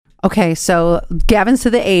Okay, so Gavin's to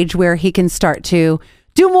the age where he can start to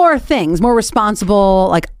do more things, more responsible,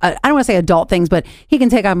 like, I don't want to say adult things, but he can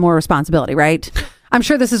take on more responsibility, right? I'm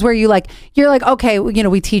sure this is where you're like, okay,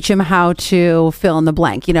 we teach him how to fill in the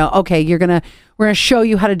blank. Okay, we're going to show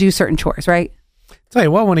you how to do certain chores, right? Tell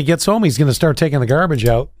you what, when he gets home, he's going to start taking the garbage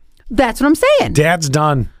out. That's what I'm saying. Dad's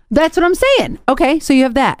done. That's what I'm saying. Okay, so you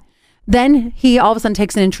have that. Then he all of a sudden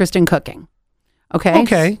takes an interest in cooking.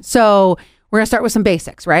 Okay. So we're going to start with some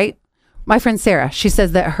basics, right? My friend Sarah, she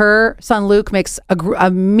says that her son Luke makes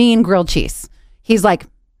a mean grilled cheese. He's like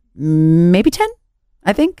maybe 10,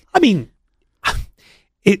 I think. I mean,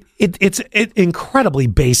 it's an incredibly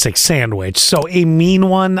basic sandwich. So a mean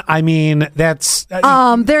one, I mean, that's...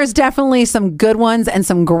 there's definitely some good ones and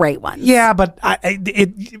some great ones. Yeah, but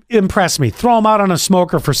it impressed me. Throw them out on a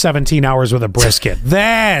smoker for 17 hours with a brisket.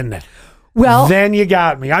 Then you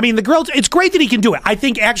got me. I mean, the grilled, it's great that he can do it. I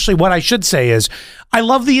think actually what I should say is I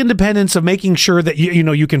love the independence of making sure that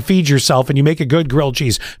you can feed yourself and you make a good grilled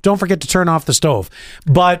cheese. Don't forget to turn off the stove,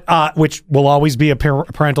 but which will always be a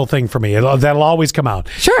parental thing for me. That'll always come out.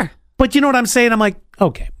 Sure. But you know what I'm saying? I'm like,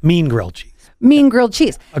 okay, mean grilled cheese. Mean grilled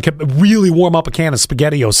cheese. Okay, really warm up a can of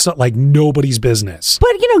SpaghettiOs like nobody's business.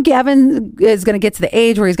 But Gavin is going to get to the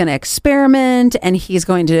age where he's going to experiment, and he's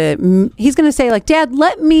going to say like, "Dad,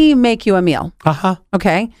 let me make you a meal."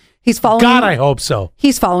 Okay. He's following. God, I hope so.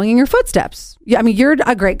 He's following in your footsteps. I mean, you're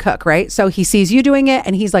a great cook, right? So he sees you doing it,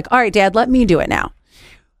 and he's like, "All right, Dad, let me do it now."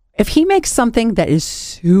 If he makes something that is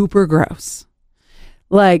super gross,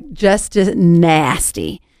 like just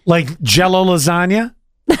nasty, like Jello lasagna.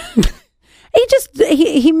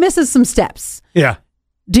 He misses some steps. Yeah.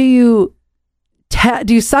 Do you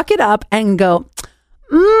suck it up and go,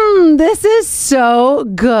 this is so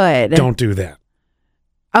good? Don't do that.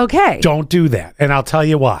 Okay. Don't do that. And I'll tell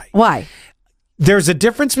you why. Why? There's a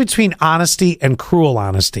difference between honesty and cruel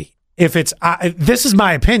honesty. If it's, this is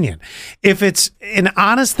my opinion. If it's an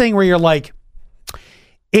honest thing where you're like,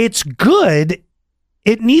 it's good,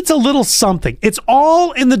 it needs a little something. It's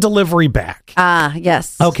all in the delivery back.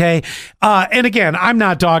 Yes. Okay. And again, I'm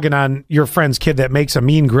not dogging on your friend's kid that makes a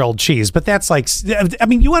mean grilled cheese, but that's like, I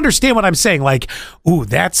mean, you understand what I'm saying? Like, ooh,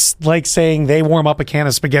 that's like saying they warm up a can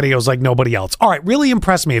of SpaghettiOs like nobody else. All right. Really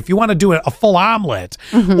impress me. If you want to do a full omelet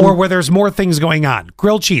or where there's more things going on,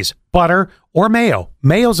 grilled cheese, butter, or mayo.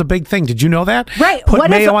 Mayo's a big thing. Did you know that? Right. Put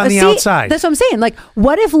mayo on the outside. That's what I'm saying. Like,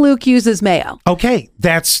 what if Luke uses mayo? Okay.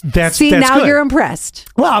 That's See, now good. you're impressed.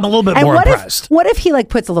 Well, I'm a little bit more impressed. What if he like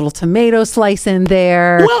puts a little tomato slice in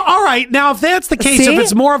there? Well, all right. Now, if that's the case, if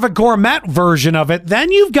it's more of a gourmet version of it,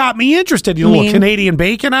 then you've got me interested. You little Canadian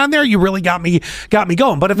bacon on there, you really got me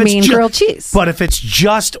going. But if it's grilled cheese. But if it's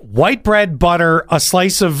just white bread, butter, a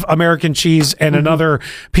slice of American cheese, and another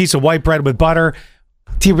piece of white bread with butter,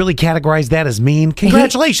 do you really categorize that as mean?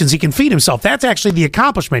 Congratulations, he can feed himself. That's actually the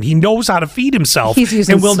accomplishment. He knows how to feed himself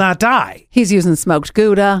and will not die. He's using smoked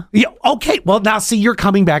Gouda. Yeah, okay, well, now see, you're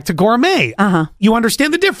coming back to gourmet. You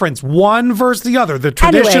understand the difference, one versus the other, the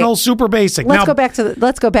traditional, super basic. Let's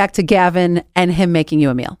go back to Gavin and him making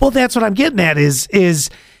you a meal. Well, that's what I'm getting at is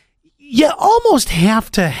you almost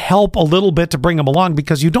have to help a little bit to bring him along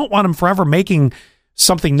because you don't want him forever making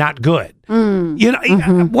something not good.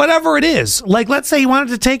 Whatever it is. Like, let's say you wanted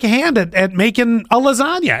to take a hand at making a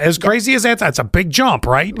lasagna. As crazy as that's a big jump,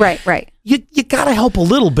 right? Right. You got to help a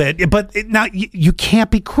little bit, but now you can't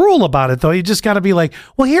be cruel about it, though. You just got to be like,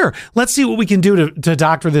 well, here, let's see what we can do to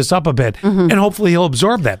doctor this up a bit, and hopefully he'll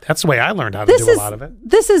absorb that. That's the way I learned how to do a lot of it.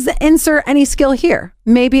 This is insert any skill here.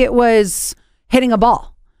 Maybe it was hitting a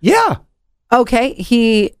ball. Yeah. Okay.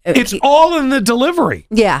 It's all in the delivery.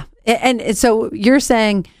 Yeah. And so you're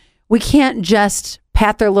saying we can't just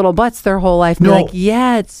pat their little butts their whole life and be like,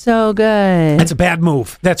 yeah, it's so good. That's a bad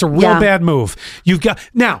move. That's a real bad move. You've got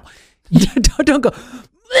now. don't go.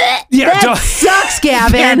 Yeah, that sucks,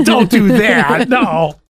 Gavin. Don't do that. No.